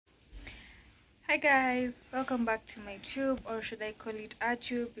Hi guys, welcome back to my tube, or should I call it our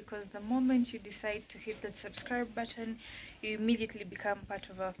tube, because the moment you decide to hit that subscribe button you immediately become part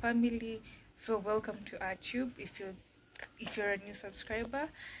of our family. So welcome to our tube. If you're a new subscriber,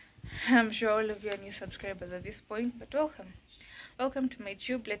 I'm sure all of you are new subscribers at this point, but welcome to my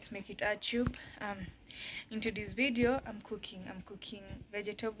tube. Let's make it our tube. Into this video I'm cooking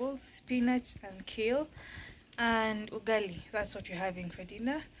vegetables, spinach and kale and ugali. That's what we're having for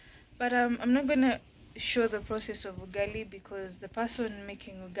dinner. But I'm not gonna show the process of ugali because the person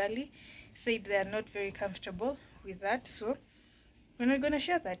making ugali said they are not very comfortable with that, so we're not gonna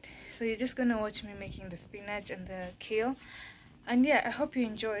share that. So you're just gonna watch me making the spinach and the kale. And yeah, I hope you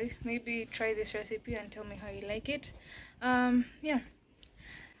enjoy. Maybe try this recipe and tell me how you like it. Yeah,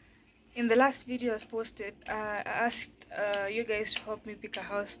 in the last video I posted, I asked you guys to help me pick a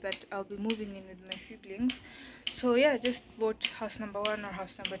house that I'll be moving in with my siblings. So yeah, just vote house number 1 or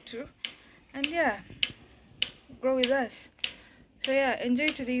house number 2, and yeah, grow with us. So yeah, enjoy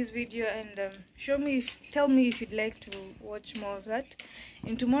today's video and tell me if you'd like to watch more of that.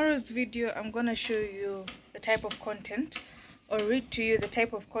 In tomorrow's video I'm gonna show you the type of content, or read to you the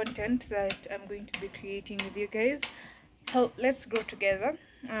type of content that I'm going to be creating with you guys. Let's grow together.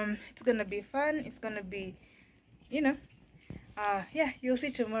 It's gonna be fun. It's gonna be, yeah, you'll see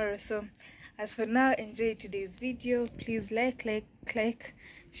tomorrow. So as for now, enjoy today's video. Please like,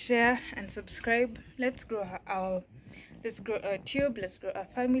 share and subscribe. Let's grow our tube, let's grow our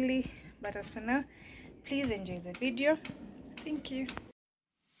family. But as for now, please enjoy the video. Thank you.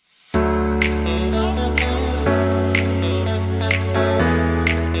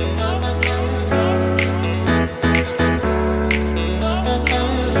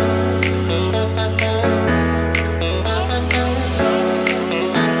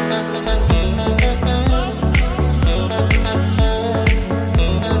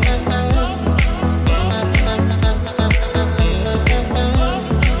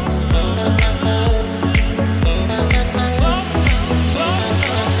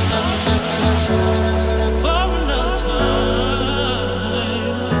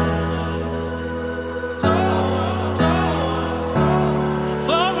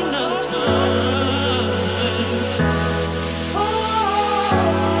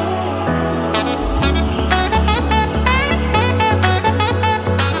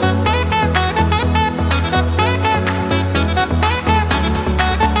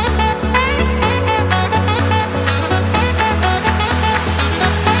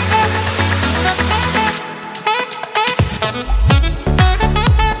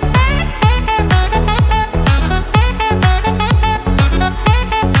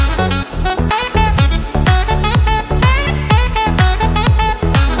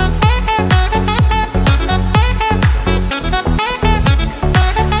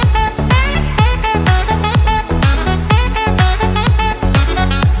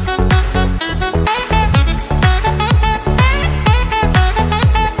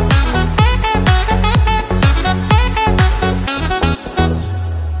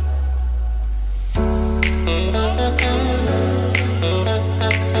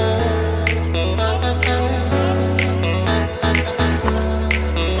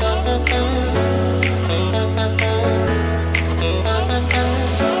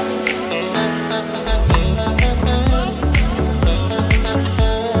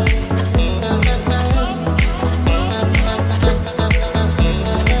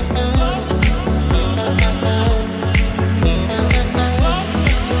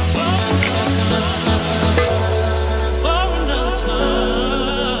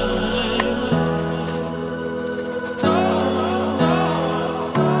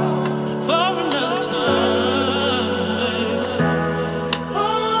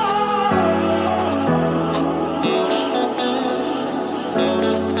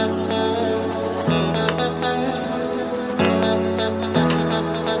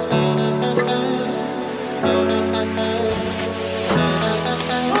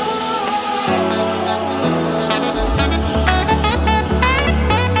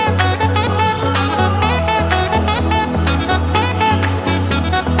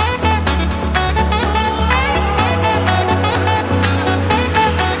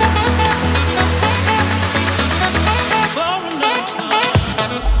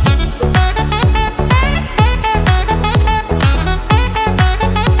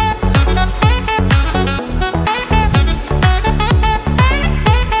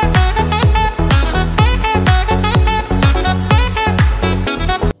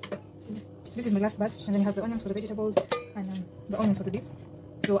 This is my last batch, and then I have the onions for the vegetables and the onions for the beef.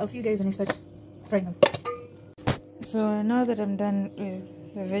 So I'll see you guys when I start frying them. So now that I'm done with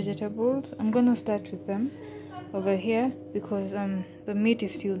the vegetables. I'm gonna start with them over here because the meat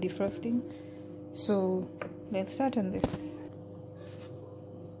is still defrosting. So let's start on this.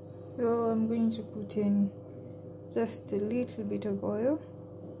 So I'm going to put in just a little bit of oil.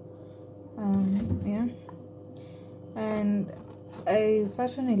 Yeah, and I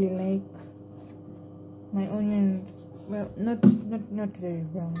personally like my onions, well, not very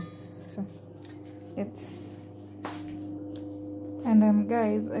brown. So let's, and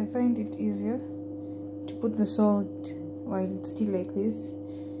guys, I find it easier to put the salt while it's still like this,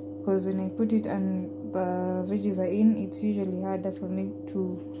 because when I put it and the veggies are in, it's usually harder for me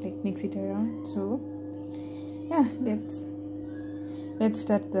to like mix it around. So yeah, let's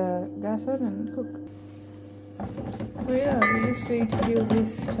start the gas on and cook. So yeah, we just wait till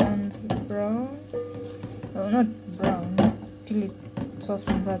this turns brown. Well, not brown, till it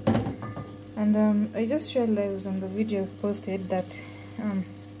softens up. And I just realized on the video I've posted that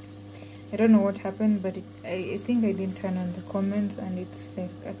I don't know what happened, but I think I didn't turn on the comments, and it's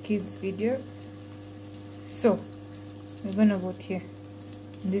like a kids video. So we're gonna vote here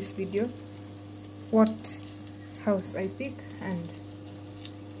in this video what house I pick, and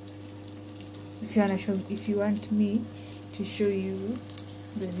if you want me to show you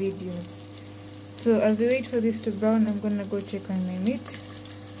the videos. So as we wait for this to brown, I'm gonna go check on my meat,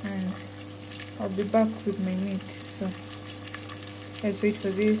 and I'll be back with my meat. So let's wait for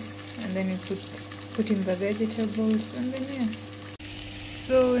this, and then we put in the vegetables, and then yeah.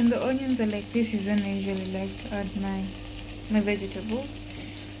 So when the onions are like this is when I usually like to add my vegetables.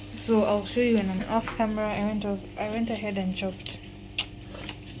 So I'll show you when I'm off camera. I went ahead and chopped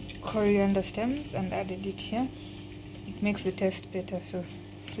coriander stems and added it here. It makes the taste better. So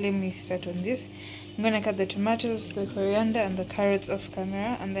let me start on this. I'm gonna cut the tomatoes, the coriander, and the carrots off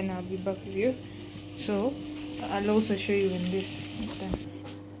camera, and then I'll be back with you. So I'll also show you when this is done.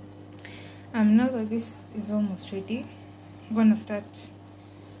 Now that this is almost ready, I'm gonna start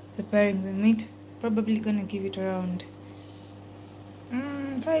preparing the meat. Probably gonna give it around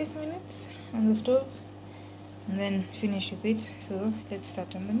 5 minutes on the stove, and then finish with it. So let's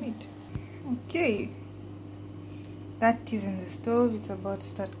start on the meat. Okay, that is in the stove. It's about to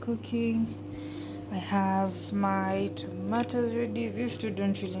start cooking. I have my tomatoes ready. These two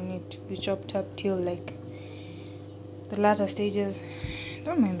don't really need to be chopped up till like the latter stages.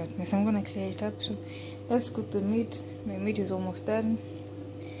 Don't mind that mess, I'm gonna clear it up. So let's cook the meat. My meat is almost done.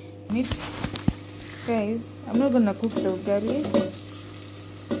 Meat, guys, I'm not gonna cook the ugali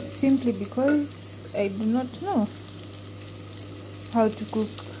simply because I do not know how to cook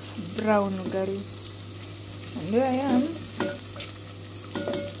brown ugali, and here I am.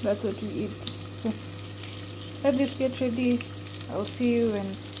 That's what we eat. So let this get ready. I'll see you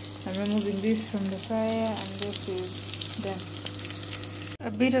when I'm removing this from the fire and this is done.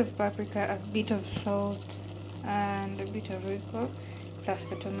 A bit of paprika, a bit of salt, and a bit of Royco, plus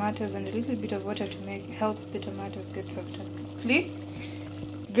the tomatoes, and a little bit of water to help the tomatoes get softer quickly.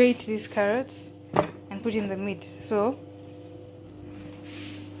 Grate these carrots and put in the meat. So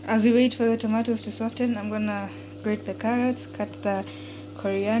as we wait for the tomatoes to soften, I'm gonna grate the carrots, cut the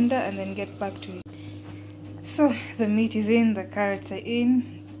coriander, and then get back to it. So the meat is in, the carrots are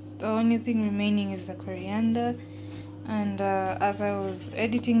in. The only thing remaining is the coriander. And as I was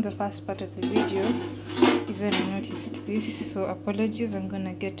editing the first part of the video is when I noticed this, so apologies. I'm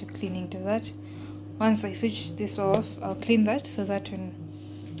gonna get to cleaning to that. Once I switch this off, I'll clean that so that when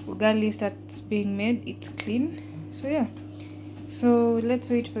ugali starts being made, it's clean. So yeah, so let's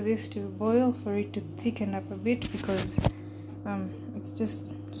wait for this to boil, for it to thicken up a bit, because it's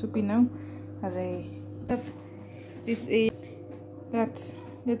just soupy now. As I up this area,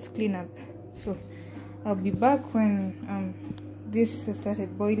 let's clean up. So I'll be back when this has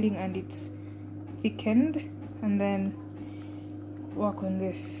started boiling and it's thickened, and then work on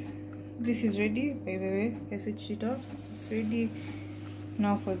this. This is ready, by the way. I switched it off. It's ready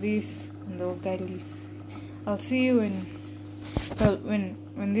now for this and the ugali. I'll see you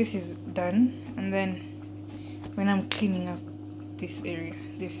when this is done, and then when I'm cleaning up this area,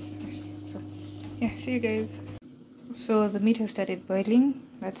 this. So yeah, see you guys. So the meat has started boiling.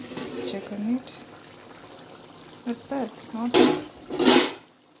 Let's check on it. Not bad,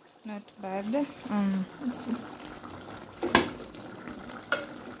 not bad. Let's see.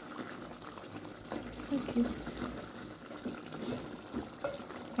 Okay.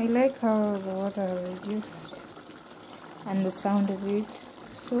 I like how the water reduced and the sound of it.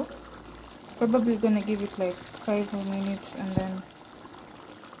 So probably gonna give it like 5 more minutes and then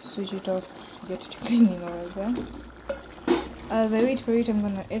switch it off, get to cleaning all of that. As I wait for it, I'm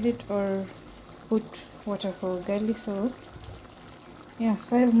gonna edit or put water for ugali. So Yeah,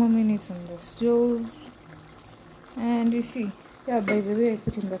 5 more minutes on the stove. And you see, yeah, by the way, I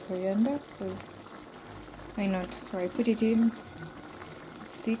put in the coriander because why not? So I put it in,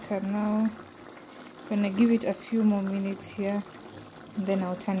 it's thick, and now gonna give it a few more minutes here, and then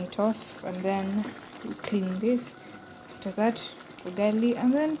I'll turn it off, and then we'll clean this. After that, ugali,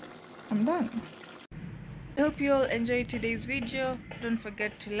 and then I'm done. I hope you all enjoyed today's video. Don't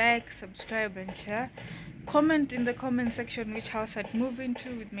forget to like, subscribe, and share. Comment in the comment section which house I'd move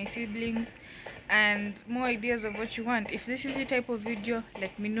into with my siblings, and more ideas of what you want. If this is your type of video,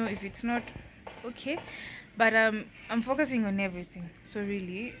 let me know. If it's not, okay. But I'm focusing on everything. So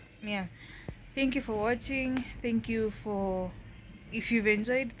really, yeah. Thank you for watching. Thank you for, if you've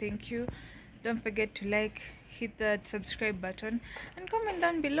enjoyed, thank you. Don't forget to like, hit that subscribe button, and comment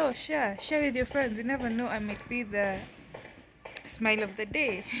down below. Share with your friends. You never know, I might be the smile of the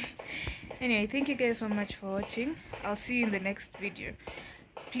day. Anyway, thank you guys so much for watching. I'll see you in the next video.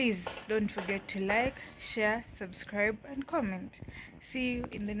 Please don't forget to like, share, subscribe, and comment. See you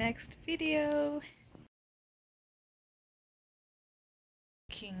in the next video.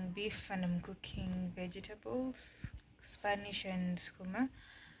 Cooking beef, and I'm cooking vegetables, Spanish and skuma,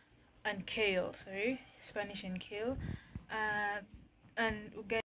 and kale, Spanish and kale, and ugali.